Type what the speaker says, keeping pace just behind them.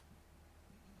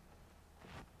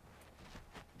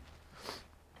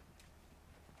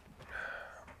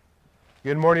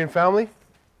Good morning, family.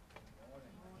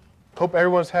 Hope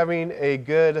everyone's having a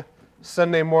good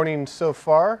Sunday morning so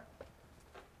far.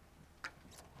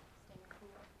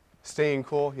 Staying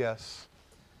cool, yes.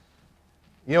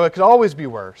 You know, it could always be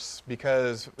worse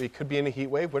because we could be in a heat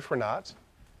wave, which we're not,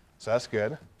 so that's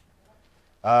good.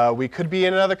 We could be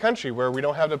in another country where we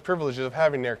don't have the privileges of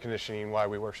having air conditioning while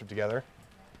we worship together.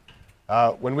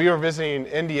 When we were visiting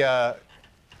India,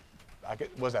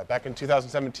 back in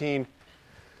 2017,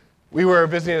 we were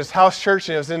visiting this house church,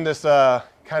 and it was in this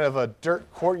kind of a dirt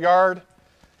courtyard,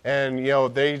 and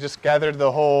they just gathered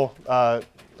the whole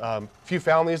few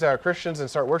families that are Christians and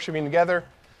start worshiping together.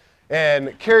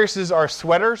 And Curious is our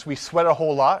sweaters. We sweat a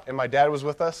whole lot, and my dad was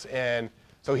with us, and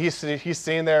so he's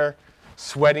sitting there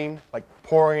sweating, like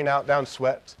pouring out down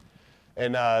sweat.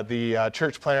 And the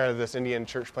church planner, this Indian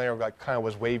church planner, kind of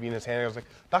was waving his hand. He was like,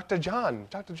 Dr. John,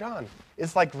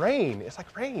 it's like rain. It's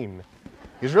like rain.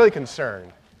 He was really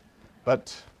concerned.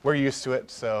 But we're used to it,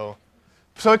 so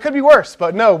it could be worse.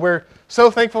 But no, we're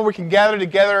so thankful we can gather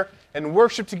together and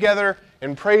worship together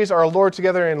and praise our Lord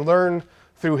together and learn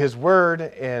through His Word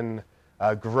and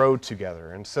grow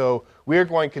together. And so we are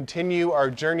going to continue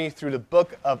our journey through the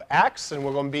book of Acts, and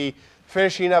we're going to be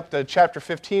finishing up the chapter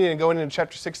 15 and going into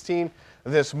chapter 16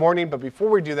 this morning. But before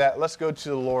we do that, let's go to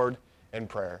the Lord in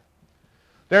prayer.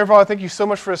 Dear Father, thank you so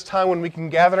much for this time when we can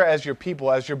gather as your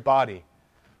people, as your body.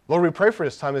 Lord, we pray for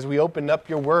this time as we open up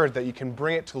your word, that you can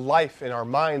bring it to life in our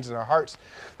minds and our hearts,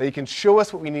 that you can show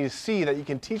us what we need to see, that you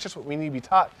can teach us what we need to be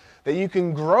taught, that you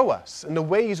can grow us in the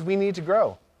ways we need to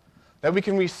grow, that we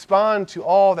can respond to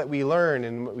all that we learn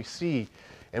and what we see,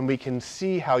 and we can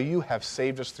see how you have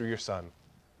saved us through your Son,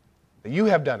 that you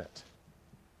have done it,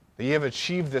 that you have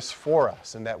achieved this for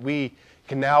us, and that we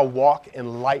can now walk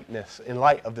in lightness, in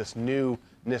light of this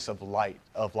newness of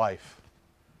life.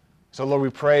 So, Lord, we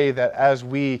pray that as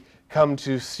we come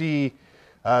to see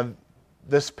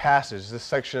this passage, this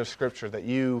section of Scripture, that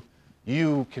you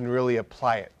can really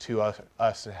apply it to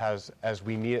us as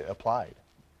we need it applied,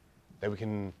 that we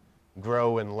can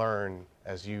grow and learn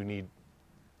as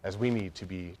we need to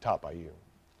be taught by you.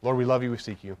 Lord, we love you, we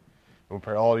seek you, and we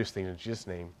pray all these things in Jesus'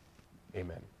 name.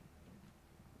 Amen.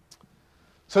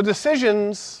 So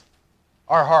decisions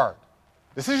are hard.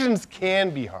 Decisions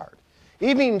can be hard.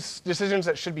 Even decisions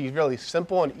that should be really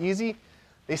simple and easy,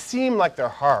 they seem like they're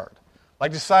hard.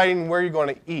 Like deciding where you're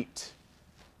going to eat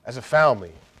as a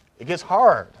family. It gets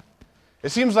hard. It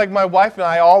seems like my wife and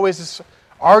I always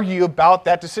argue about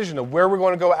that decision of where we're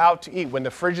going to go out to eat. When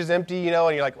the fridge is empty,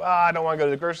 and you're like, I don't want to go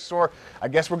to the grocery store. I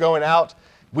guess we're going out.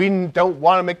 We don't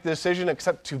want to make the decision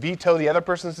except to veto the other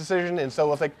person's decision. And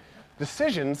so it's like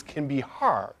decisions can be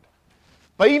hard.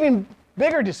 But even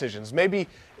bigger decisions, maybe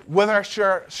whether I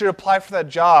should apply for that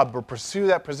job or pursue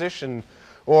that position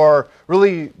or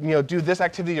really, do this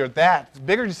activity or that.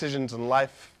 Bigger decisions in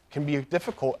life can be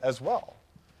difficult as well.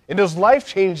 And those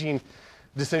life-changing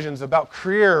decisions about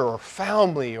career or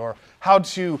family or how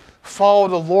to follow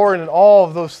the Lord and all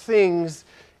of those things,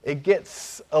 it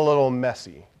gets a little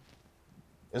messy.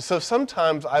 And so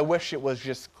sometimes I wish it was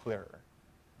just clearer.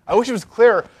 I wish it was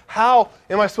clear, how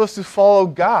am I supposed to follow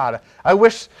God? I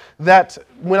wish that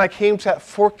when I came to that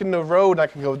fork in the road, I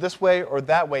could go this way or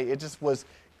that way. It just was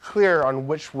clear on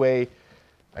which way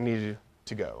I needed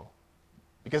to go.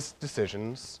 Because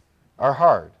decisions are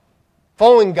hard.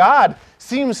 Following God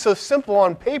seems so simple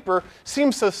on paper,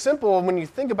 seems so simple when you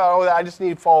think about, I just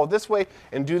need to follow this way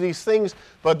and do these things.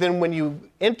 But then when you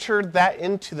enter that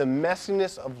into the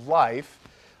messiness of life,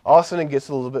 all of a sudden it gets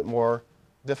a little bit more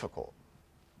difficult.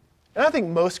 And I think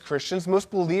most Christians, most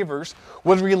believers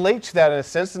would relate to that in a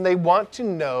sense, and they want to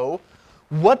know,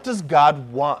 what does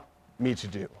God want me to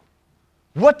do?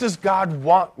 What does God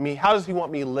want me? How does He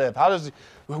want me to live?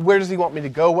 Where does He want me to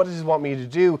go? What does He want me to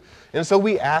do? And so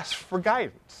we ask for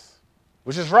guidance,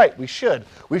 which is right. We should.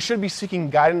 We should be seeking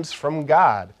guidance from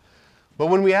God. But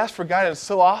when we ask for guidance,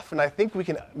 so often I think we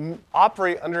can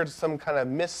operate under some kind of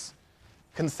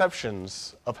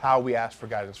misconceptions of how we ask for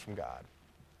guidance from God.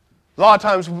 A lot of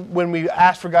times when we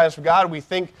ask for guidance from God, we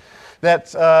think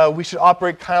that we should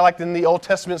operate kind of like in the Old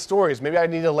Testament stories. Maybe I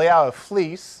need to lay out a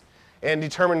fleece and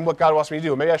determine what God wants me to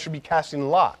do. Maybe I should be casting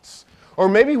lots. Or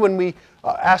maybe when we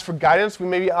ask for guidance, we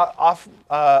maybe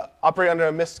operate under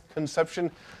a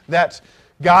misconception that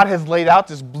God has laid out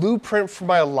this blueprint for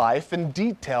my life in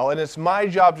detail, and it's my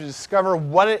job to discover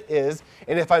what it is,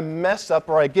 and if I mess up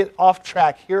or I get off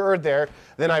track here or there,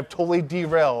 then I've totally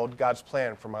derailed God's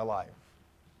plan for my life.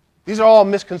 These are all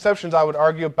misconceptions, I would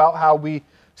argue, about how we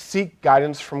seek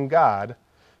guidance from God,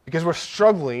 because we're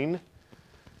struggling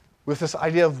with this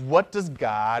idea of, what does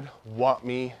God want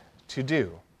me to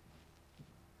do?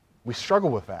 We struggle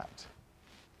with that.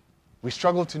 We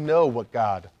struggle to know what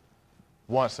God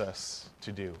wants us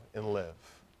to do and live.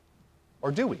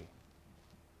 Or do we?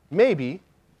 Maybe,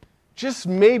 just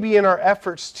maybe in our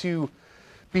efforts to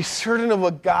be certain of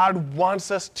what God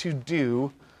wants us to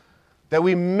do, that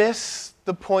we miss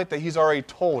the point that He's already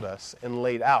told us and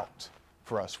laid out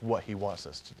for us what He wants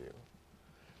us to do.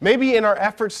 Maybe in our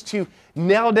efforts to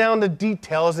nail down the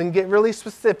details and get really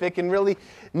specific and really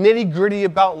nitty-gritty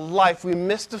about life, we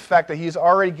miss the fact that He's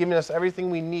already given us everything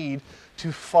we need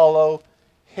to follow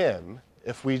Him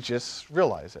if we just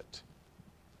realize it.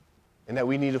 And that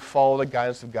we need to follow the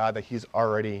guidance of God that He's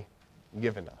already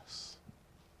given us.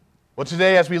 Well,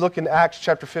 today as we look in Acts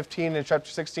chapter 15 and chapter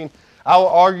 16, I will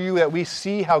argue that we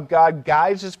see how God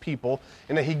guides His people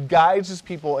and that He guides His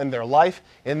people in their life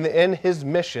and in His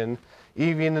mission,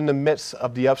 even in the midst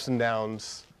of the ups and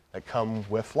downs that come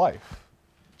with life.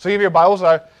 So if you have your Bibles,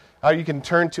 you can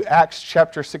turn to Acts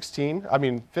chapter 15,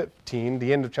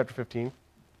 the end of chapter 15.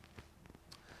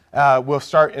 We'll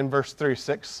start in verse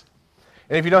 36.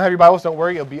 And if you don't have your Bibles, don't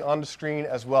worry, it'll be on the screen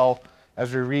as well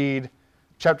as we read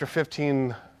chapter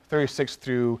 15, 36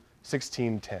 through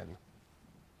 16:10.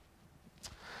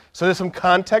 So there's some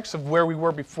context of where we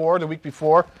were before, the week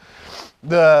before.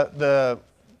 The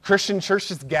Christian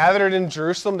churches gathered in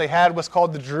Jerusalem. They had what's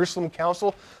called the Jerusalem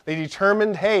Council. They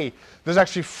determined, hey, there's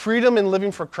actually freedom in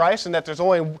living for Christ and that there's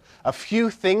only a few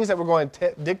things that we're going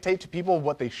to dictate to people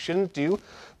what they shouldn't do,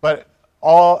 but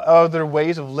all other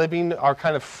ways of living are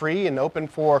kind of free and open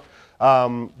for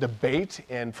debate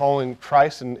and following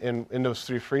Christ in those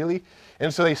three freely.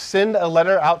 And so they send a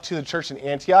letter out to the church in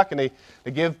Antioch, and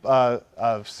they give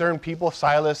certain people,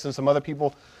 Silas and some other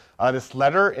people, this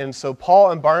letter. And so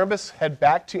Paul and Barnabas head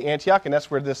back to Antioch, and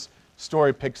that's where this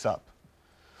story picks up.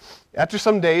 After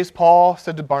some days, Paul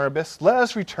said to Barnabas, "Let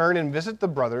us return and visit the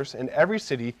brothers in every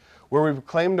city where we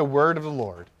proclaim the word of the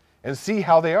Lord, and see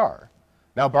how they are."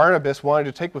 Now Barnabas wanted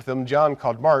to take with them John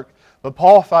called Mark, but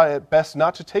Paul thought it best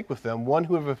not to take with them one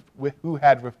who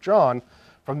had withdrawn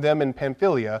from them in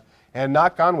Pamphylia and had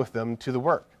not gone with them to the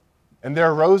work. And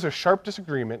there arose a sharp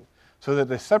disagreement, so that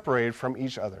they separated from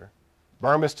each other.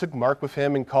 Barnabas took Mark with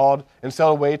him and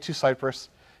sailed away to Cyprus,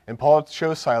 and Paul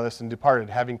chose Silas and departed,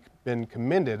 having been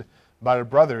commended by the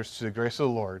brothers to the grace of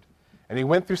the Lord. And he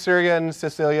went through Syria and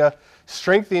Cilicia,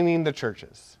 strengthening the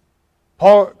churches.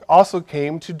 Paul also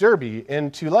came to Derbe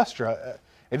and to Lystra.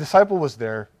 A disciple was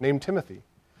there named Timothy,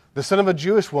 the son of a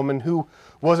Jewish woman who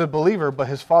was a believer, but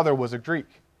his father was a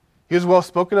Greek. He was well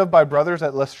spoken of by brothers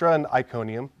at Lystra and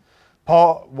Iconium.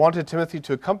 Paul wanted Timothy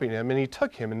to accompany him, and he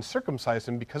took him and circumcised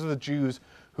him because of the Jews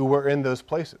who were in those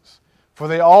places, for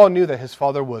they all knew that his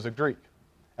father was a Greek.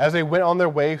 As they went on their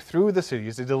way through the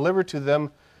cities, they delivered to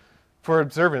them for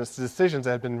observance the decisions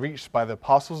that had been reached by the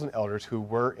apostles and elders who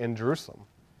were in Jerusalem.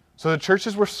 So the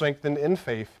churches were strengthened in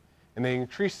faith, and they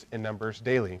increased in numbers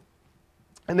daily.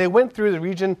 And they went through the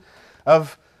region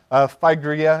of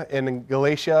Phrygia and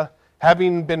Galatia,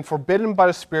 having been forbidden by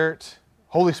the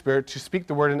Holy Spirit to speak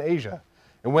the word in Asia.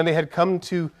 And when they had come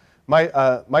to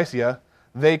Mysia,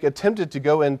 they attempted to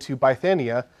go into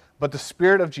Bithynia, but the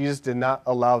Spirit of Jesus did not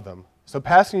allow them. So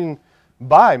passing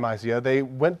by Mysia, they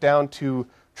went down to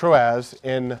Troas,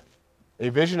 and a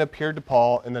vision appeared to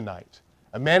Paul in the night.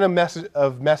 A man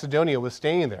of Macedonia was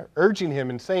staying there, urging him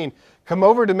and saying, "Come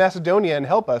over to Macedonia and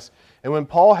help us." And when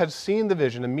Paul had seen the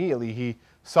vision, immediately he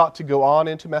sought to go on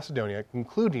into Macedonia,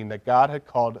 concluding that God had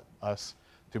called us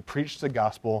to preach the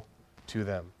gospel to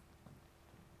them.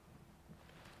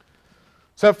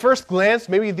 So at first glance,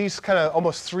 maybe these kind of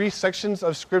almost three sections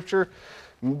of Scripture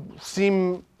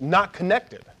seem not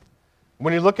connected.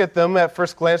 When you look at them at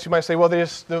first glance, you might say, well,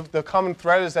 the common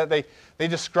thread is that they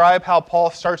describe how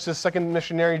Paul starts his second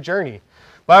missionary journey.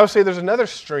 But I would say there's another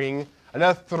string,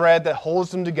 another thread that holds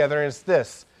them together, and it's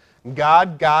this: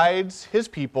 God guides His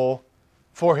people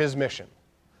for His mission.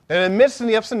 That in the midst of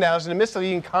the ups and downs, in the midst of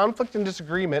even conflict and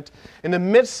disagreement, in the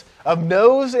midst of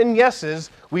no's and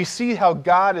yeses, we see how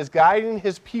God is guiding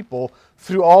His people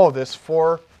through all of this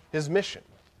for His mission.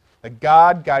 That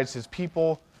God guides His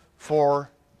people for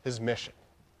His mission.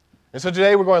 And so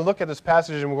today we're going to look at this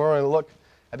passage, and we're going to look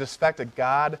at this fact that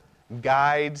God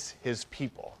guides His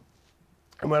people.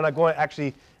 And we're not going to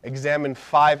actually examine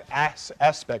five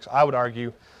aspects, I would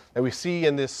argue, that we see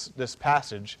in this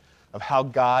passage of how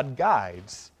God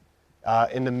guides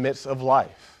in the midst of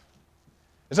life.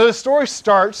 And so the story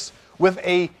starts with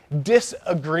a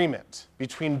disagreement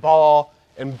between Paul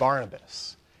and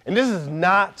Barnabas. And this is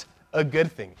not a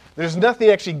good thing. There's nothing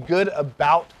actually good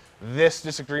about this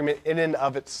disagreement in and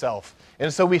of itself.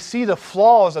 And so we see the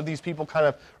flaws of these people kind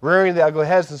of rearing the ugly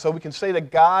heads, and so we can say that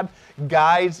God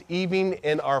guides even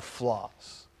in our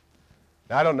flaws.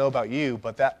 Now, I don't know about you,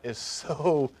 but that is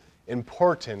so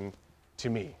important to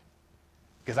me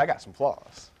because I got some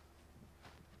flaws.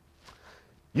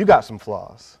 You got some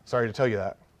flaws. Sorry to tell you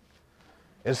that.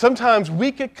 And sometimes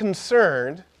we get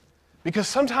concerned because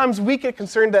sometimes we get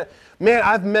concerned that, man,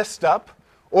 I've messed up,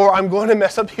 or I'm going to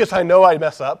mess up because I know I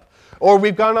mess up, or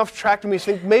we've gone off track and we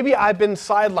think maybe I've been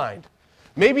sidelined.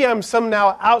 Maybe I'm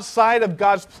somehow outside of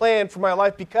God's plan for my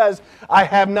life because I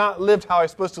have not lived how I'm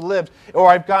supposed to live, or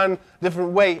I've gone a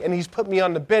different way and he's put me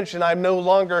on the bench and I'm no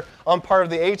longer on part of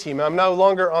the A team. I'm no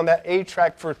longer on that A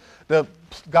track for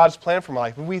God's plan for my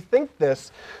life. And we think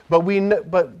this, but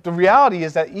the reality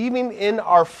is that even in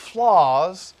our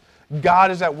flaws,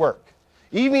 God is at work.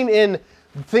 Even in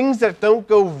things that don't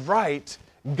go right,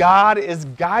 God is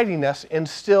guiding us and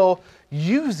still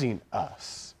using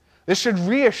us. This should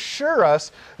reassure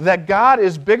us that God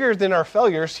is bigger than our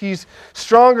failures, He's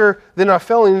stronger than our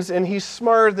failings, and He's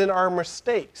smarter than our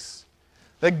mistakes.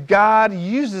 That God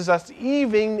uses us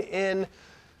even in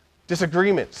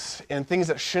disagreements and things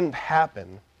that shouldn't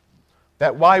happen.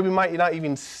 That while we might not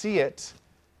even see it,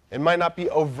 it might not be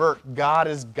overt, God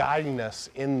is guiding us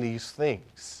in these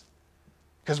things.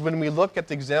 Because when we look at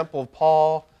the example of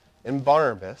Paul and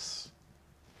Barnabas,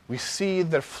 we see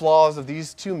the flaws of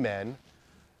these two men,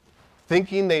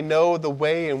 thinking they know the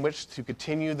way in which to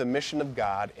continue the mission of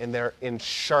God, and they're in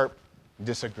sharp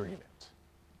disagreement.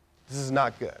 This is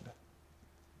not good.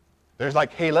 There's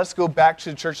like, hey, let's go back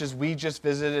to the churches we just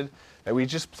visited, that we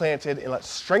just planted, and let's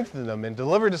strengthen them and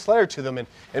deliver this letter to them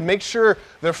and make sure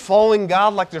they're following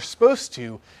God like they're supposed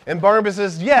to. And Barnabas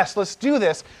says, yes, let's do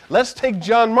this. Let's take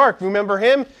John Mark. Remember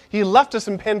him? He left us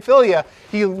in Pamphylia.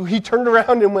 He turned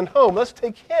around and went home. Let's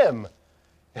take him.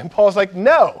 And Paul's like,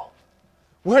 no,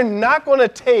 we're not going to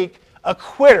take a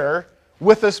quitter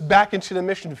with us back into the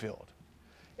mission field.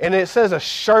 And it says a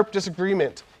sharp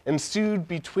disagreement ensued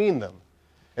between them.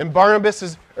 And Barnabas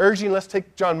is urging, let's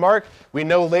take John Mark. We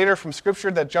know later from Scripture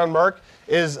that John Mark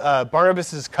is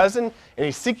Barnabas' cousin, and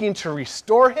he's seeking to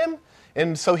restore him.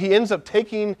 And so he ends up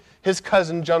taking his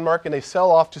cousin, John Mark, and they sail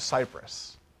off to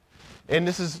Cyprus. And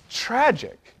this is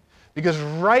tragic, because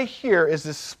right here is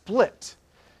this split.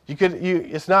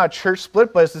 It's not a church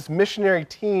split, but it's this missionary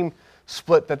team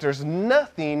split that there's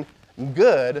nothing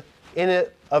good in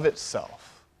it of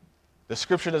itself. The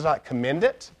Scripture does not commend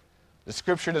it. The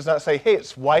Scripture does not say, hey,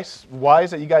 it's wise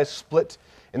that you guys split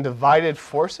in divided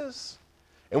forces.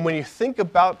 And when you think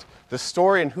about the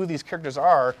story and who these characters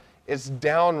are, it's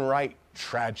downright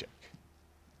tragic.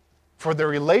 For their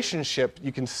relationship,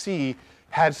 you can see,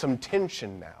 had some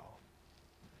tension now.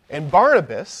 And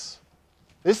Barnabas,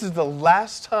 this is the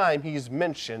last time he's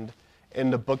mentioned in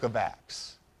the book of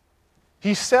Acts.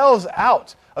 He sails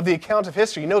out of the account of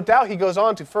history. No doubt he goes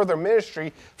on to further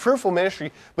ministry, fruitful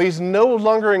ministry, but he's no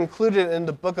longer included in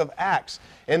the book of Acts.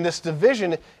 And this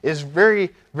division is very,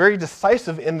 very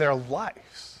decisive in their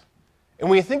lives. And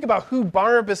when you think about who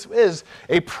Barnabas is,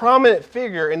 a prominent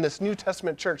figure in this New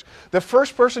Testament church, the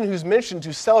first person who's mentioned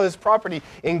to sell his property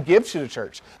and give to the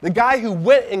church, the guy who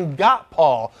went and got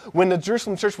Paul when the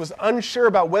Jerusalem church was unsure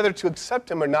about whether to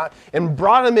accept him or not and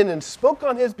brought him in and spoke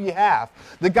on his behalf,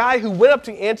 the guy who went up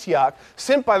to Antioch,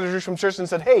 sent by the Jerusalem church and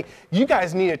said, hey, you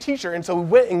guys need a teacher, and so we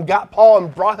went and got Paul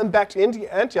and brought him back to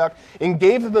Antioch and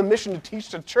gave him a mission to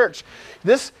teach the church.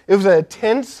 It was an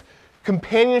intense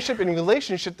companionship and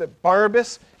relationship that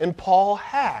Barnabas and Paul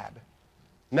had,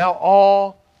 now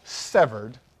all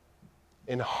severed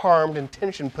and harmed and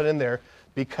tension put in there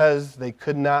because they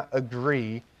could not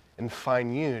agree and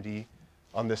find unity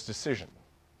on this decision.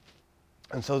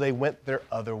 And so they went their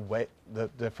other way, the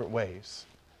different ways.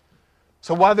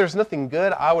 So while there's nothing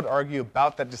good, I would argue,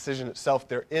 about that decision itself,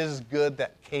 there is good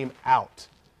that came out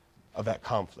of that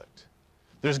conflict.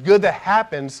 There's good that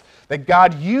happens, that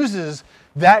God uses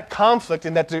that conflict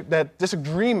and that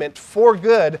disagreement for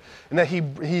good, and that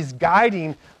he's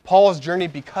guiding Paul's journey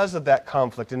because of that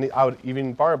conflict, and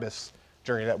even Barnabas'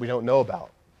 journey that we don't know about.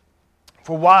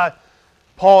 For why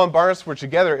Paul and Barnabas were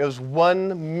together, it was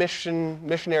one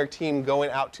missionary team going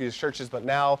out to these churches, but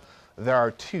now there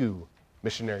are two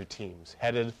missionary teams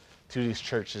headed to these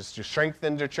churches to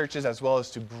strengthen their churches as well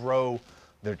as to grow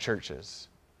their churches.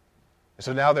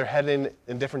 So now they're heading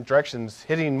in different directions,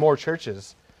 hitting more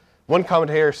churches. One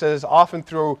commentator says, often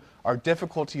through our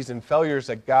difficulties and failures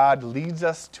that God leads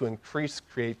us to increase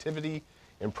creativity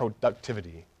and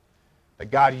productivity. That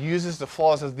God uses the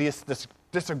flaws of this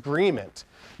disagreement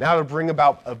now to bring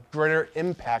about a greater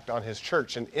impact on his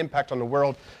church and impact on the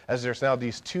world, as there's now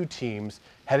these two teams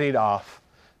heading off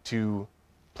to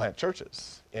plant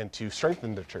churches and to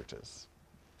strengthen their churches.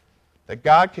 That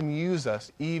God can use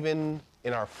us even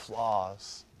in our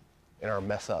flaws, in our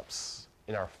mess-ups,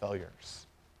 in our failures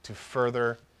to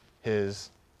further his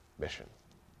mission.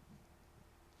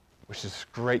 Which is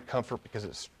great comfort because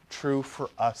it's true for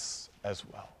us as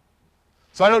well.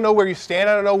 So I don't know where you stand.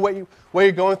 I don't know what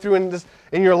you're going through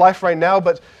in your life right now,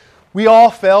 but we all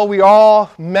fail. We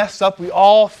all mess up. We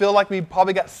all feel like we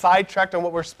probably got sidetracked on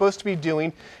what we're supposed to be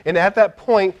doing. And at that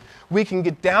point, we can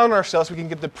get down on ourselves. We can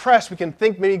get depressed. We can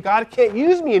think maybe God can't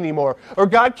use me anymore, or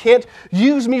God can't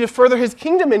use me to further his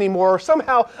kingdom anymore, or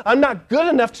somehow I'm not good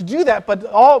enough to do that. But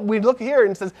all we look here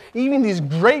and says, even these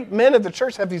great men of the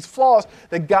church have these flaws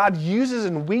that God uses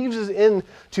and weaves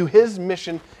into his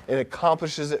mission and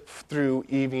accomplishes it through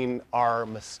even our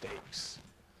mistakes.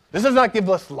 This does not give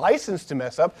us license to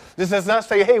mess up. This does not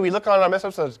say, hey, we look on our mess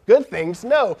ups as good things.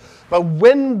 No. But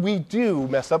when we do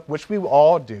mess up, which we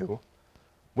all do,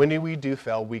 when we do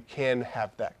fail, we can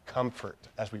have that comfort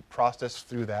as we process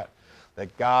through that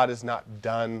God is not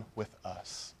done with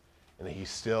us and that he's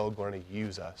still going to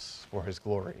use us for his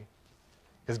glory.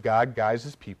 Because God guides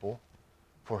his people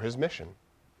for his mission.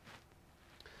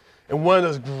 And one of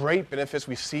those great benefits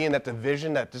we see in that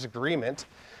division, that disagreement,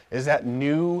 is that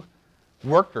new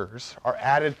workers are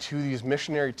added to these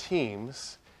missionary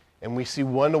teams, and we see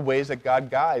one of the ways that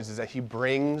God guides is that he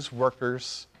brings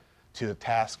workers to the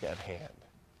task at hand.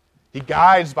 He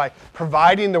guides by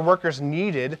providing the workers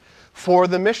needed for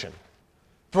the mission.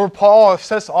 For Paul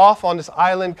sets off on this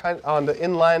island, on the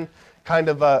inland kind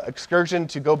of excursion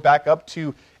to go back up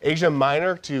to Asia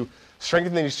Minor to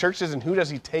strengthen these churches, and who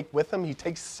does he take with him? He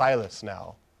takes Silas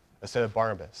now instead of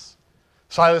Barnabas.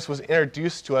 Silas was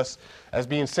introduced to us as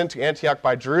being sent to Antioch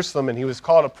by Jerusalem, and he was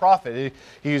called a prophet.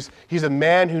 He's a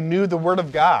man who knew the word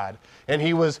of God, and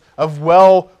he was of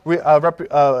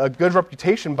a good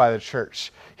reputation by the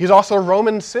church. He's also a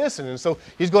Roman citizen, and so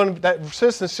that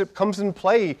citizenship comes in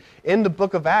play in the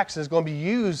book of Acts and is going to be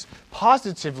used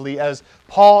positively as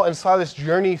Paul and Silas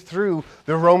journey through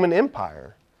the Roman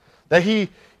Empire. That he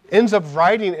ends up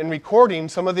writing and recording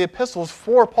some of the epistles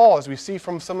for Paul, as we see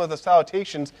from some of the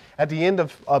salutations at the end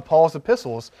of Paul's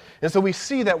epistles. And so we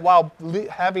see that while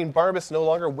having Barnabas no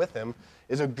longer with him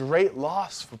is a great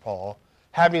loss for Paul,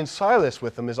 having Silas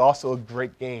with him is also a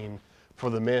great gain for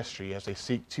the ministry as they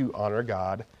seek to honor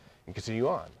God and continue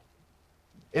on.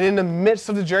 And in the midst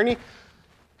of the journey,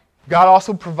 God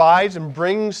also provides and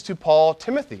brings to Paul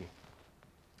Timothy.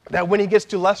 That when he gets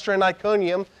to Lystra and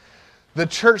Iconium, the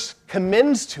church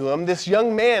commends to him this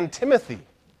young man, Timothy.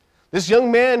 This young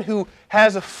man who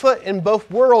has a foot in both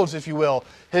worlds, if you will.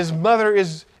 His mother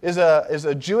is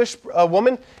a Jewish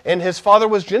woman, and his father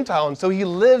was Gentile, and so he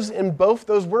lives in both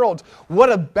those worlds.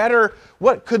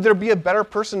 What could there be a better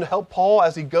person to help Paul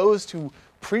as he goes to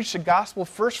preach the gospel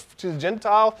first to the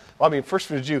Gentile? First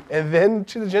to the Jew, and then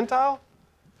to the Gentile?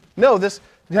 No,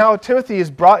 now Timothy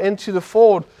is brought into the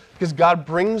fold because God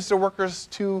brings the workers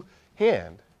to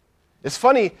hand. It's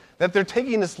funny that they're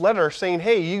taking this letter saying,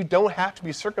 hey, you don't have to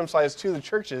be circumcised to the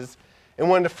churches. And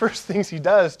one of the first things he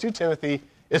does to Timothy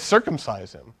is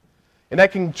circumcise him. And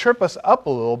that can trip us up a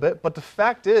little bit, but the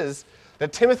fact is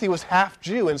that Timothy was half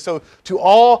Jew. And so to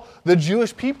all the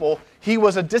Jewish people, he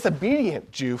was a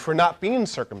disobedient Jew for not being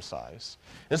circumcised.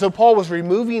 And so Paul was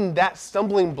removing that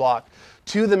stumbling block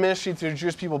to the ministry to the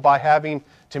Jewish people by having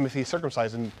Timothy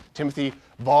circumcised. And Timothy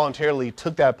voluntarily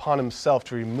took that upon himself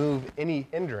to remove any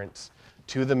hindrance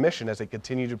to the mission as they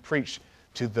continue to preach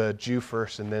to the Jew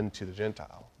first and then to the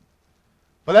Gentile.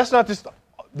 But that's not just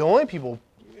the only people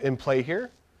in play here.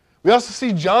 We also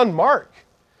see John Mark,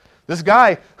 this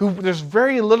guy who there's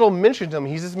very little mention to him.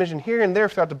 He's just mentioned here and there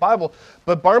throughout the Bible,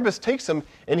 but Barnabas takes him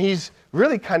and he's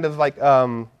really kind of like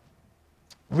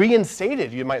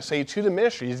reinstated, you might say, to the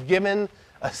ministry. He's given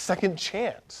a second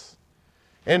chance.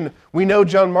 And we know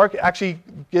John Mark actually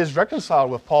is reconciled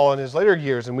with Paul in his later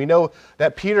years, and we know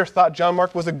that Peter thought John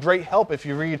Mark was a great help if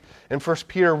you read in 1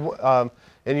 Peter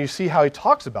and you see how he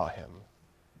talks about him.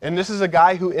 And this is a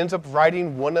guy who ends up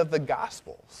writing one of the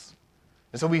Gospels.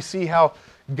 And so we see how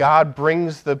God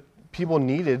brings the people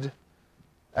needed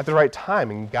at the right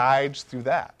time and guides through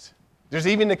that. There's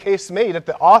even the case made that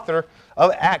the author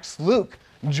of Acts, Luke,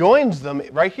 joins them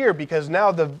right here because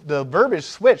now the verbiage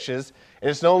switches and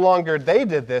it's no longer they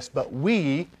did this, but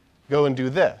we go and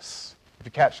do this.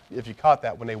 If you caught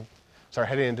that when they start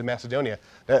heading into Macedonia,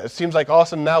 it seems like all of a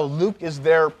sudden now Luke is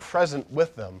there present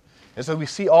with them. And so we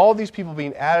see all these people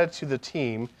being added to the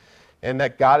team and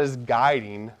that God is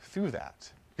guiding through that.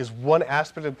 Because one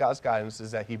aspect of God's guidance is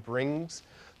that he brings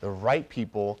the right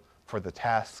people for the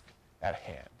task at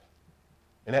hand.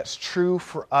 And that's true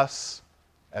for us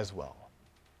as well.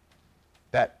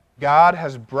 That God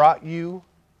has brought you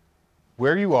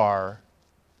where you are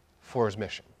for his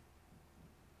mission.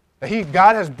 That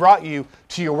God has brought you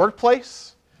to your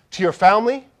workplace, to your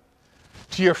family,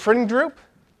 to your friend group,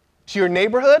 to your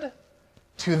neighborhood,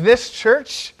 to this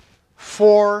church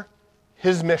for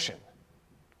his mission.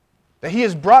 That he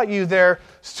has brought you there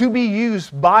to be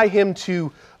used by him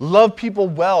to love people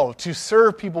well, to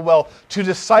serve people well, to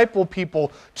disciple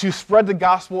people, to spread the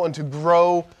gospel, and to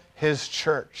grow his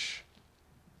church.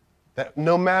 That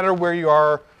no matter where you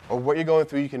are or what you're going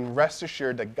through, you can rest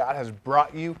assured that God has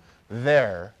brought you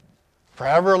there, for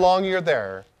however long you're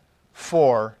there,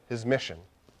 for his mission.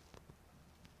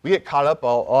 We get caught up a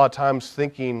lot of times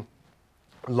thinking,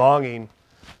 longing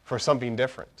for something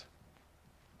different.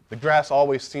 The grass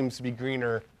always seems to be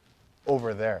greener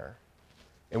over there.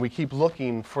 And we keep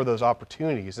looking for those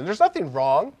opportunities. And there's nothing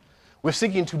wrong with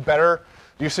seeking to better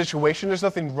your situation. There's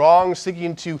nothing wrong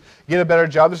seeking to get a better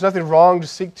job. There's nothing wrong to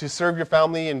seek to serve your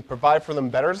family and provide for them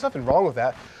better. There's nothing wrong with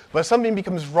that. But something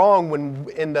becomes wrong when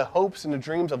in the hopes and the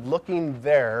dreams of looking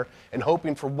there and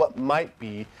hoping for what might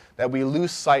be, that we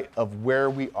lose sight of where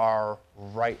we are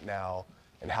right now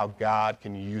and how God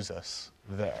can use us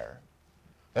there.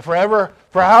 That for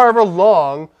however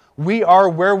long we are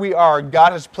where we are,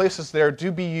 God has placed us there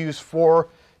to be used for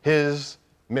his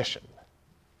mission.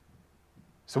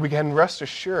 So we can rest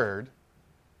assured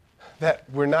that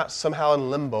we're not somehow in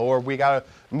limbo, or we got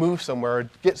to move somewhere or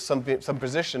get some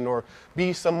position or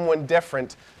be someone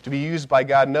different to be used by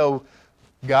God. No,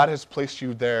 God has placed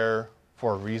you there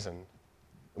for a reason.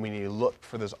 And we need to look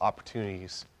for those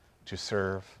opportunities to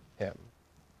serve him.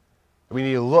 We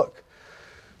need to look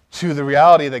to the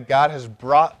reality that God has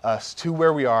brought us to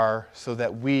where we are so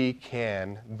that we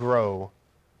can grow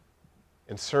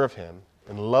and serve him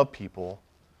and love people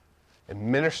and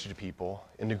minister to people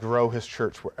and to grow his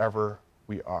church wherever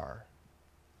we are.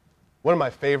 One of my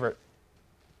favorite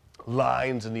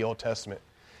lines in the Old Testament,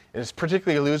 and it's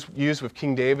particularly used with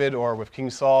King David or with King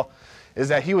Saul, is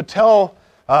that he would tell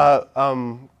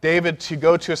David to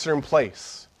go to a certain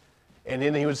place. And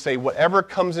then he would say, whatever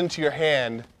comes into your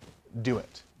hand, do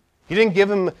it. He didn't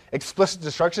give him explicit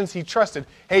instructions. He trusted,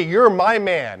 hey, you're my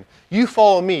man. You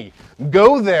follow me.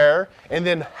 Go there, and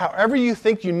then however you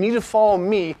think you need to follow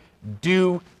me,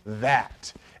 do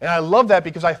that. And I love that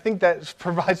because I think that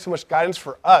provides so much guidance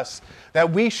for us,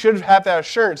 that we should have that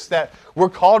assurance that we're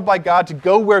called by God to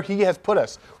go where he has put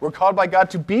us. We're called by God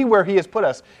to be where he has put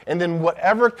us. And then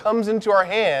whatever comes into our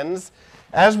hands,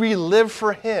 as we live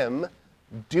for him,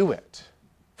 do it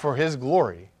for his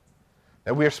glory.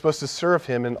 That we are supposed to serve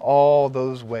him in all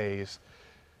those ways,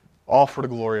 all for the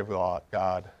glory of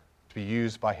God, to be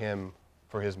used by him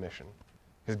for his mission.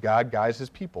 Because God guides his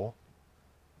people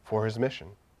for his mission.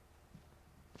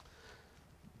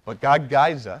 But God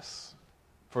guides us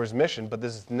for his mission, but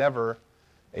this is never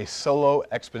a solo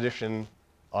expedition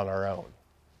on our own.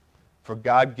 For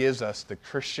God gives us the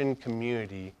Christian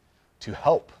community to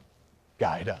help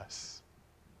guide us.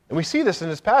 And we see this in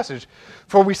this passage.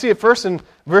 For we see it first in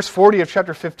verse 40 of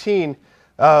chapter 15,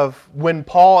 of when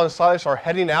Paul and Silas are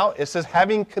heading out. It says,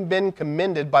 having been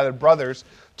commended by the brothers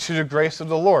to the grace of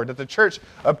the Lord, that the church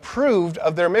approved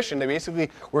of their mission. They basically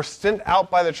were sent out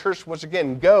by the church, which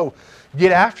again, go,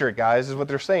 get after it, guys, is what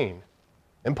they're saying.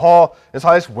 And Paul and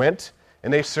Silas went,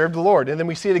 and they served the Lord. And then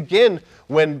we see it again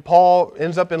when Paul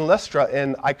ends up in Lystra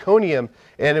and Iconium,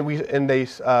 and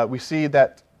we see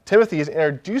that Timothy is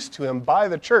introduced to him by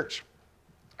the church.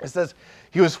 It says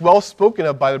he was well spoken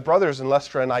of by the brothers in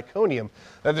Lystra and Iconium.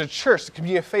 That the church, the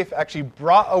community of faith, actually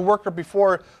brought a worker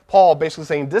before Paul, basically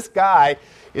saying, this guy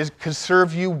could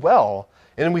serve you well.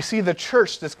 And then we see the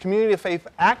church, this community of faith,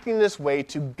 acting this way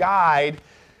to guide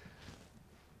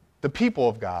the people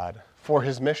of God for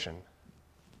his mission.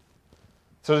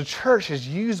 So the church is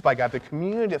used by God. The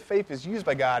community of faith is used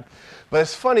by God. But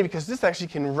it's funny because this actually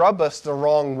can rub us the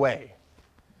wrong way.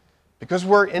 Because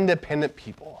we're independent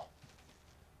people.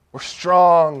 We're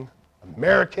strong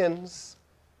Americans.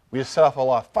 We just set off a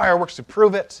lot of fireworks to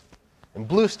prove it and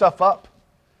blew stuff up.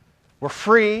 We're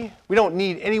free. We don't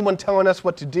need anyone telling us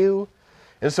what to do.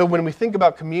 And so when we think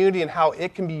about community and how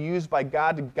it can be used by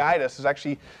God to guide us, there's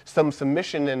actually some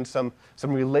submission and some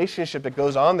relationship that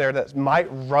goes on there that might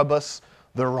rub us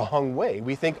the wrong way.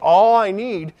 We think all I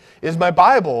need is my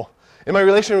Bible and my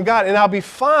relationship with God, and I'll be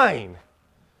fine.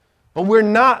 But we're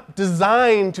not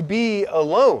designed to be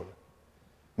alone.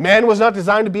 Man was not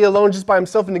designed to be alone just by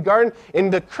himself in the garden,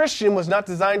 and the Christian was not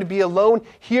designed to be alone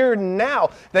here now.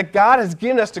 That God has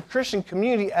given us the Christian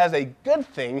community as a good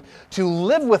thing to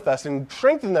live with us and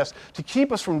strengthen us, to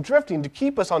keep us from drifting, to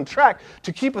keep us on track,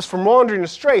 to keep us from wandering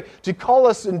astray, to call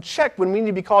us in check when we need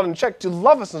to be called in check, to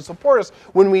love us and support us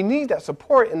when we need that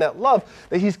support and that love.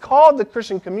 That He's called the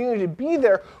Christian community to be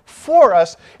there for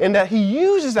us, and that He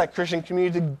uses that Christian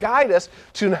community to guide us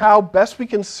to how best we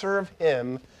can serve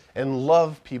Him and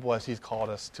love people as He's called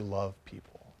us to love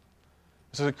people.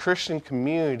 So the Christian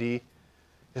community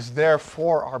is there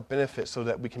for our benefit so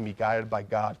that we can be guided by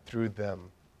God through them.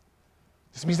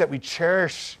 This means that we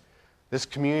cherish this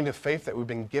community of faith that we've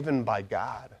been given by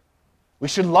God. We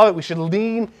should love it. We should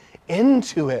lean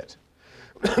into it.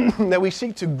 That we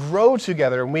seek to grow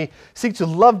together and we seek to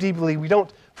love deeply. We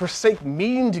don't forsake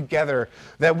meeting together.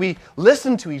 That we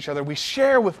listen to each other. We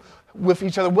share with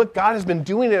each other what God has been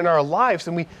doing in our lives,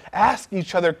 and we ask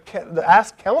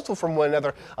counsel from one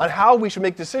another on how we should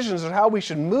make decisions and how we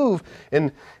should move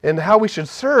and how we should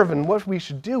serve and what we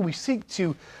should do. We seek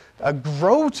to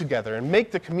grow together and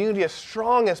make the community as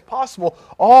strong as possible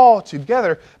all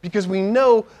together, because we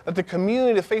know that the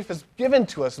community of faith is given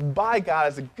to us by God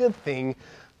as a good thing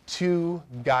to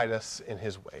guide us in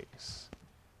His ways,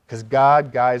 because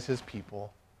God guides His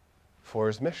people for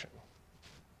His mission.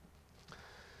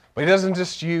 But He doesn't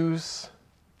just use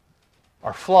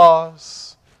our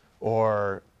flaws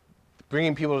or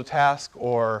bringing people to task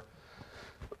or,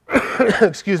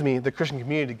 the Christian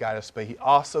community to guide us, but He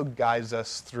also guides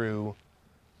us through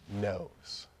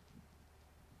no's.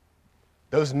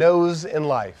 Those no's in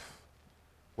life.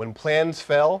 When plans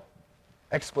fail,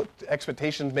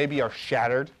 expectations maybe are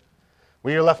shattered.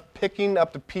 When you're left picking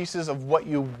up the pieces of what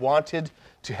you wanted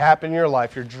to happen in your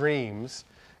life, your dreams,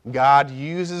 God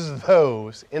uses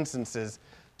those instances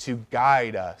to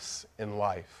guide us in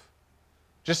life.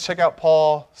 Just check out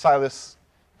Paul, Silas,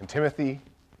 and Timothy,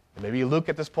 and maybe Luke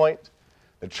at this point.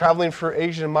 They're traveling through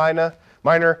Asia Minor,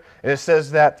 and it says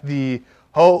that the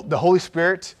Holy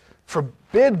Spirit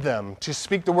forbid them to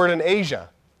speak the word in Asia.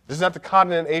 This is not the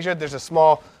continent of Asia. There's a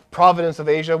small province of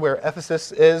Asia where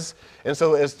Ephesus is, and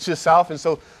so it's to the south. And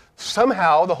so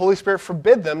somehow the Holy Spirit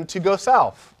forbid them to go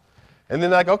south. And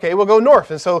then like, okay, we'll go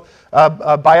north. And so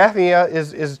Bithynia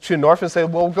is to north, and say,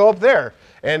 well, we'll go up there.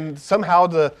 And somehow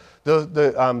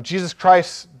Jesus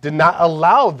Christ did not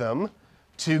allow them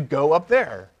to go up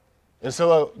there. And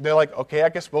so they're like, okay, I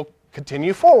guess we'll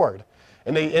continue forward.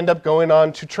 And they end up going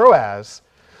on to Troas.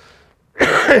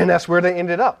 And that's where they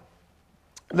ended up.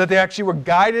 That they actually were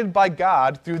guided by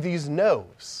God through these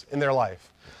no's in their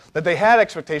life. That they had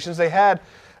expectations, they had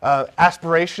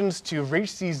aspirations to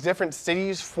reach these different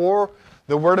cities for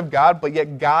the Word of God, but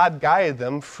yet God guided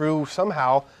them through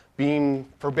somehow being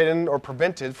forbidden or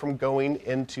prevented from going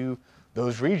into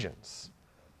those regions.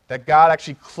 That God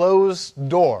actually closed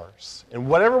doors in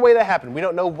whatever way that happened. We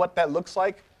don't know what that looks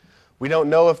like. We don't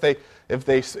know if the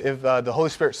Holy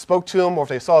Spirit spoke to them, or if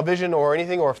they saw a vision or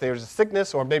anything, or if there was a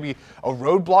sickness or maybe a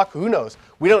roadblock. Who knows?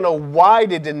 We don't know why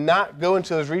they did not go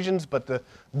into those regions, but the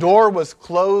door was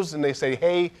closed, and they say,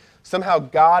 hey, somehow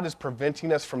God is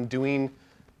preventing us from doing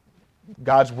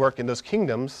God's work in those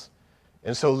kingdoms,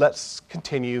 and so let's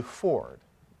continue forward.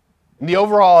 And the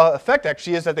overall effect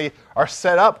actually is that they are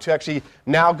set up to actually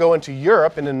now go into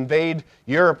Europe and invade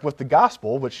Europe with the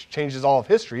gospel, which changes all of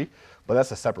history, but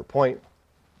that's a separate point.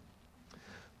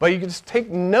 But you can just take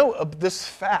note of this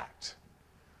fact,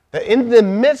 that in the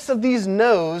midst of these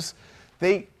no's,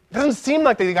 it doesn't seem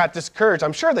like they got discouraged.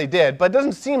 I'm sure they did, but it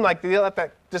doesn't seem like they let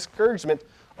that discouragement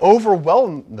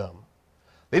overwhelm them.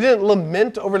 They didn't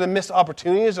lament over the missed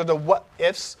opportunities or the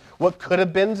what-ifs, what could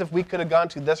have been if we could have gone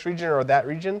to this region or that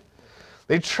region.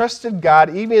 They trusted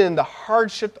God even in the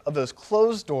hardship of those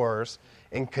closed doors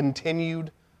and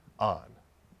continued on.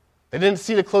 They didn't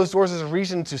see the closed doors as a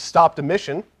reason to stop the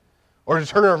mission or to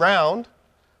turn around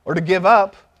or to give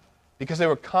up, because they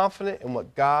were confident in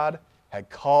what God had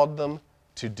called them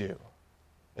to do.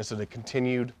 And so they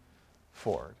continued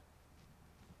forward.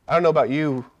 I don't know about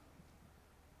you,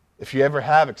 if you ever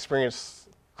have experienced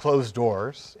closed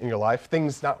doors in your life,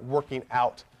 things not working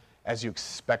out as you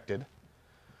expected.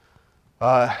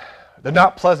 They're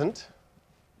not pleasant.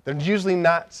 They're usually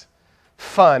not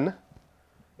fun.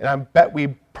 And I bet we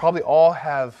probably all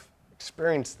have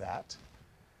experienced that.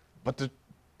 But the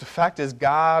fact is,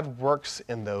 God works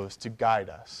in those to guide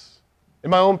us. In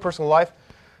my own personal life,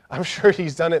 I'm sure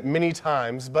He's done it many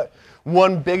times, but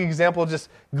one big example just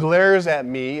glares at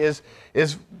me is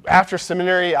after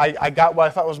seminary, I got what I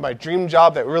thought was my dream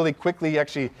job that really quickly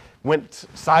actually went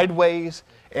sideways,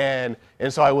 And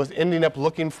so I was ending up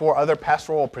looking for other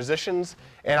pastoral positions,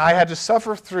 and I had to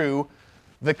suffer through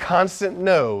the constant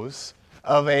no's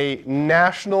of a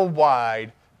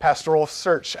national-wide pastoral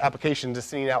search application, just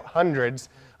sending out hundreds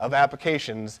of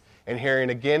applications and hearing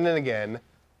again and again,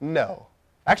 no.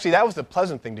 Actually, that was the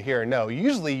pleasant thing to hear, no.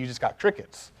 Usually you just got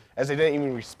crickets, as they didn't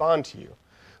even respond to you.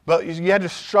 But I had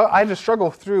to struggle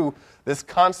through this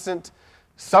constant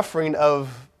suffering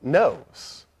of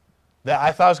no's. That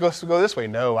I thought I was supposed to go this way,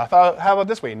 no. I thought, how about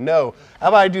this way, no. How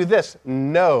about I do this,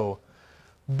 no.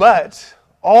 But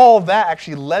all that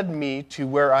actually led me to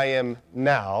where I am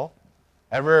now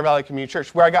at River Valley Community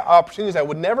Church, where I got opportunities I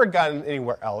would never have gotten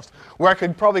anywhere else, where I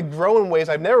could probably grow in ways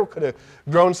I never could have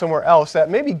grown somewhere else, that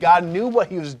maybe God knew what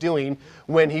he was doing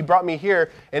when he brought me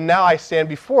here, and now I stand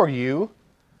before you,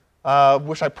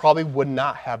 which I probably would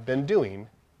not have been doing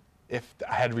if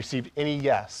I had received any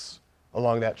yes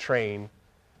along that train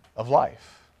of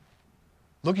life.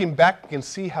 Looking back, you can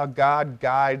see how God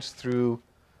guides through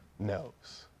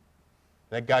no's.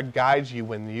 That God guides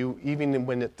you even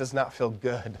when it does not feel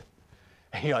good.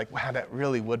 And you're like, wow, that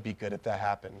really would be good if that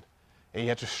happened. And you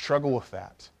have to struggle with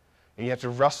that. And you have to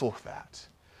wrestle with that.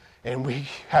 And we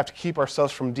have to keep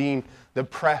ourselves from being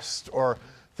depressed or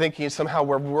thinking somehow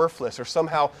we're worthless or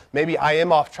somehow maybe I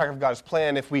am off track of God's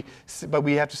plan. But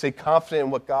we have to stay confident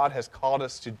in what God has called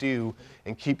us to do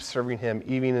and keep serving him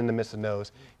even in the midst of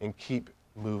no's and keep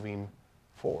moving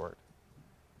forward.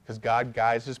 Because God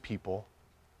guides his people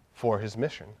for his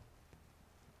mission.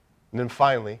 And then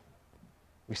finally,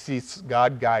 we see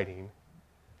God guiding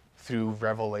through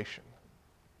revelation.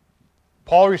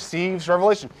 Paul receives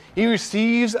revelation. He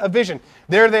receives a vision.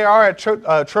 There they are at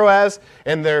Troas,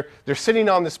 and they're sitting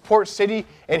on this port city,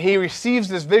 and he receives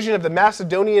this vision of the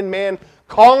Macedonian man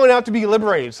calling out to be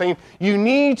liberated, saying, you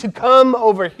need to come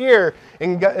over here.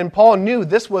 And Paul knew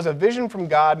this was a vision from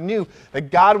God, knew that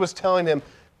God was telling him,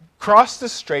 cross the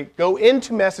strait, go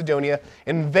into Macedonia,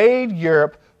 invade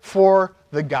Europe for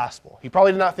the gospel. He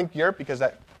probably did not think Europe, because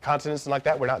that continents like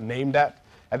that were not named at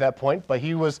that point, but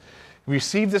he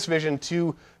received this vision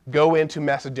to go into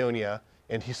Macedonia,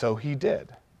 and so he did.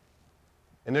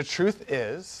 And the truth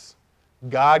is,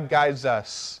 God guides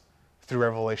us through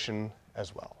revelation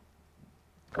as well.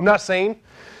 I'm not saying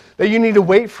that you need to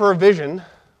wait for a vision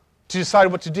to decide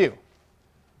what to do,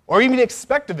 or even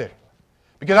expect a vision.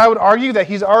 Because I would argue that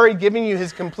he's already giving you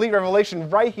his complete revelation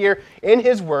right here in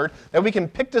his word, that we can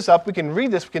pick this up, we can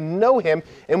read this, we can know him,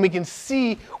 and we can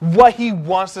see what he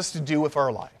wants us to do with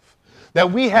our life. That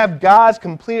we have God's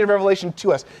completed revelation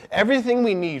to us. Everything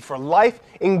we need for life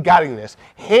and godliness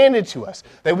handed to us.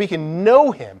 That we can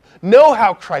know him, know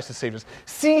how Christ has saved us,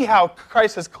 see how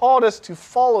Christ has called us to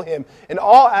follow him in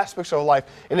all aspects of our life.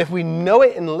 And if we know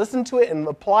it and listen to it and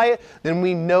apply it, then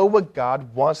we know what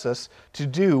God wants us to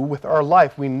do with our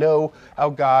life. We know how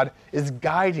God is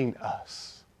guiding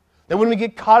us. That when we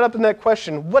get caught up in that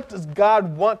question, what does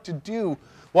God want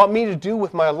me to do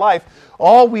with my life?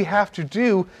 All we have to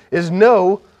do is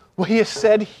know what he has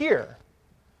said here.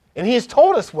 And he has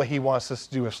told us what he wants us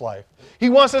to do with life. He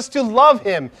wants us to love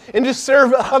him and to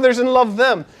serve others and love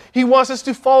them. He wants us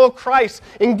to follow Christ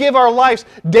and give our lives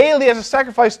daily as a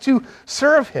sacrifice to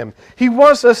serve him. He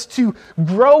wants us to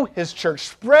grow his church,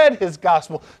 spread his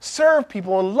gospel, serve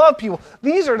people and love people.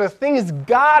 These are the things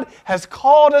God has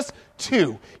called us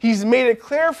to. He's made it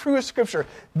clear through his scripture.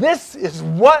 This is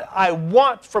what I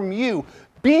want from you.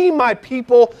 Be my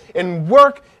people and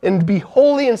work and be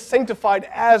holy and sanctified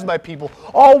as my people,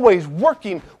 always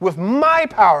working with my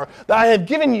power that I have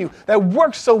given you that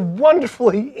works so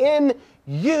wonderfully in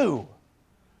you.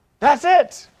 That's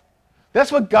it.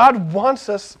 That's what God wants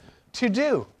us to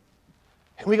do.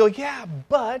 And we go, yeah,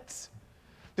 but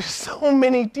there's so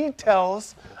many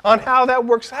details on how that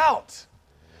works out.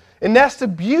 And that's the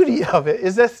beauty of it,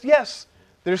 is that, yes,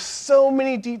 there's so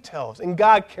many details, and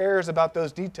God cares about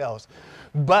those details.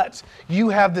 But you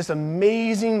have this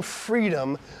amazing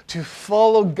freedom to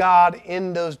follow God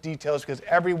in those details, because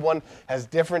everyone has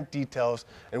different details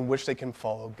in which they can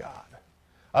follow God.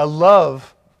 I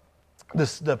love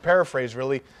the paraphrase,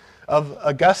 really, of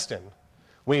Augustine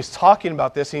when he's talking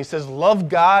about this, and he says, love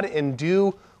God and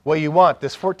do what you want.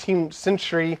 This 14th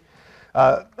century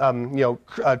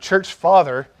church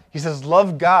father, he says,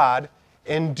 love God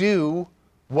and do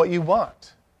what you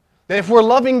want. That if we're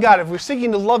loving God, if we're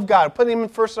seeking to love God, putting him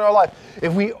first in our life,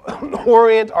 if we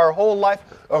orient our whole life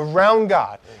around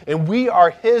God and we are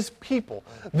his people,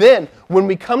 then when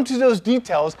we come to those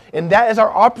details and that is our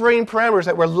operating parameters,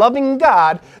 that we're loving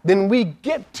God, then we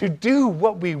get to do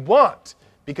what we want,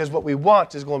 because what we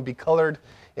want is going to be colored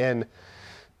and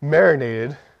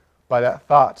marinated by that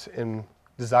thought and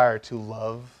desire to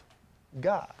love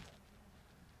God.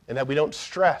 And that we don't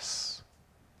stress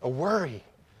or worry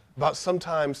about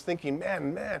sometimes thinking,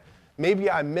 man, maybe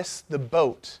I missed the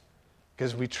boat,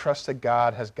 because we trust that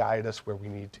God has guided us where we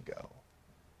need to go.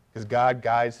 Because God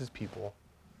guides his people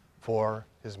for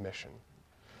his mission.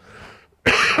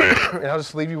 And I'll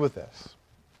just leave you with this.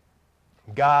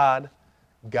 God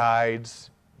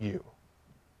guides you.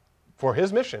 For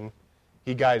his mission,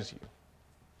 he guides you.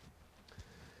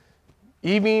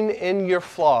 Even in your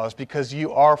flaws, because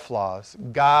you are flaws,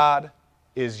 God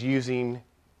is using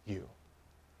you.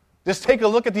 Just take a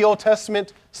look at the Old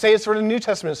Testament saints or the New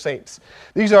Testament saints.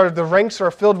 These are the ranks are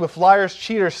filled with liars,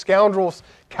 cheaters, scoundrels,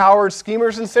 cowards,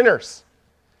 schemers, and sinners.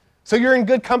 So you're in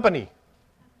good company.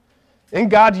 And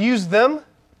God used them,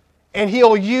 and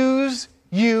he'll use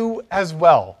you as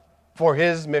well for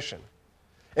his mission.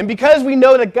 And because we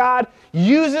know that God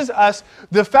uses us,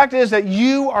 the fact is that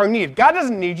you are needed. God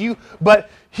doesn't need you, but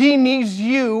he needs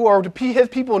you, or his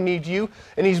people need you,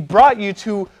 and he's brought you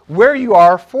to where you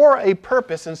are for a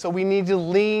purpose, and so we need to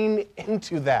lean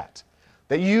into that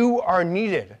you are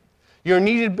needed. You're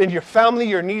needed in your family,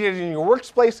 you're needed in your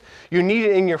workplace, you're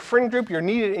needed in your friend group, you're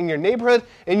needed in your neighborhood,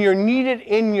 and you're needed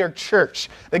in your church.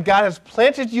 That God has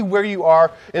planted you where you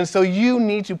are, and so you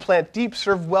need to plant deep,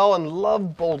 serve well, and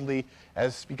love boldly,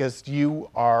 because you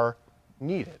are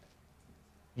needed,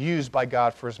 used by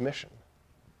God for his mission.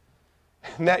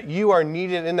 And that you are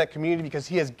needed in that community because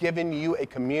he has given you a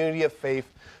community of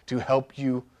faith to help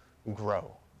you grow.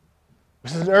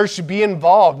 This is an urge to be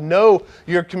involved. Know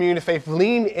your community of faith.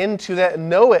 Lean into that and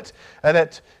know it.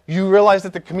 That you realize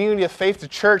that the community of faith, the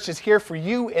church, is here for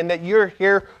you and that you're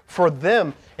here for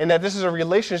them. And that this is a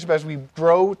relationship as we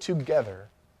grow together.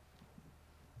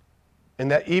 And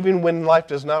that even when life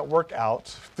does not work out,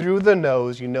 through the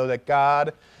no's, you know that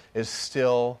God is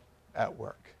still at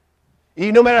work.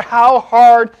 No matter how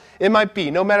hard it might be,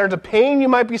 no matter the pain you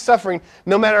might be suffering,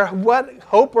 no matter what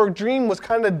hope or dream was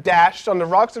kind of dashed on the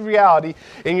rocks of reality,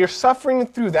 and you're suffering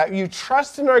through that, you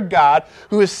trust in our God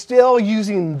who is still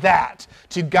using that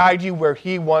to guide you where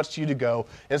he wants you to go.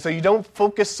 And so you don't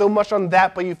focus so much on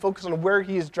that, but you focus on where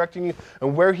he is directing you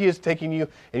and where he is taking you,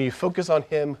 and you focus on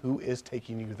him who is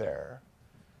taking you there.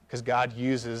 Because God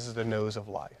uses the no's of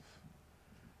life.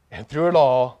 And through it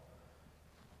all,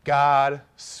 God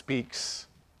speaks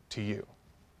to you.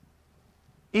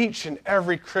 Each and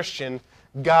every Christian,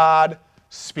 God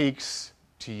speaks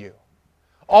to you.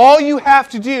 All you have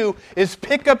to do is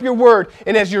pick up your word,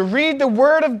 and as you read the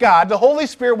word of God, the Holy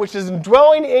Spirit, which is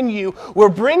indwelling in you, will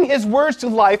bring his words to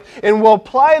life and will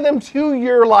apply them to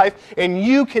your life, and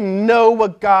you can know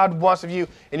what God wants of you,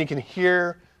 and you can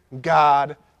hear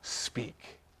God speak.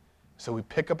 So we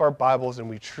pick up our Bibles and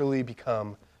we truly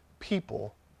become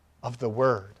people of the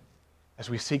Word as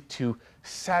we seek to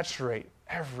saturate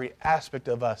every aspect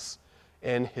of us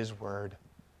in his Word,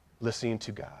 listening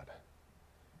to God.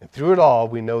 And through it all,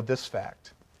 we know this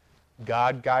fact: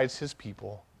 God guides his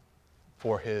people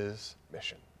for his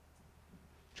mission.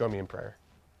 Join me in prayer.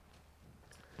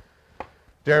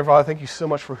 Dear Heavenly Father, thank you so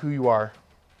much for who you are,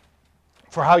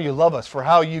 for how you love us, for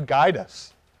how you guide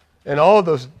us in all of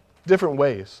those different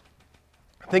ways.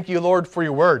 Thank you, Lord, for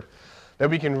your word, that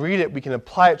we can read it, we can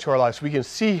apply it to our lives, we can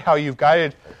see how you've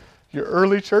guided your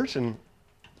early church and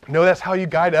know that's how you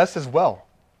guide us as well.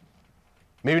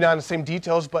 Maybe not in the same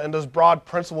details, but in those broad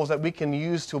principles that we can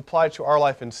use to apply to our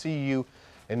life and see you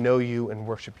and know you and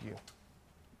worship you.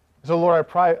 So, Lord,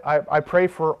 I pray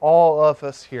for all of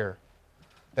us here,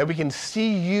 that we can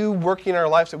see you working in our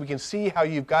lives, that we can see how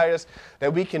you've guided us,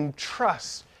 that we can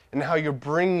trust in how you're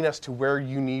bringing us to where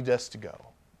you need us to go.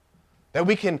 That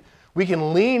we can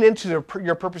lean into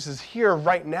your purposes here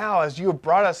right now as you have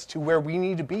brought us to where we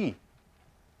need to be.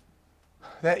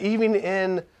 That even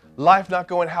in life not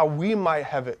going how we might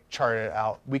have it charted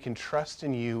out, we can trust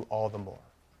in you all the more.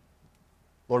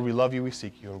 Lord, we love you, we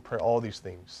seek you, and pray all these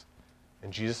things.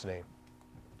 In Jesus' name,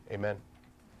 amen.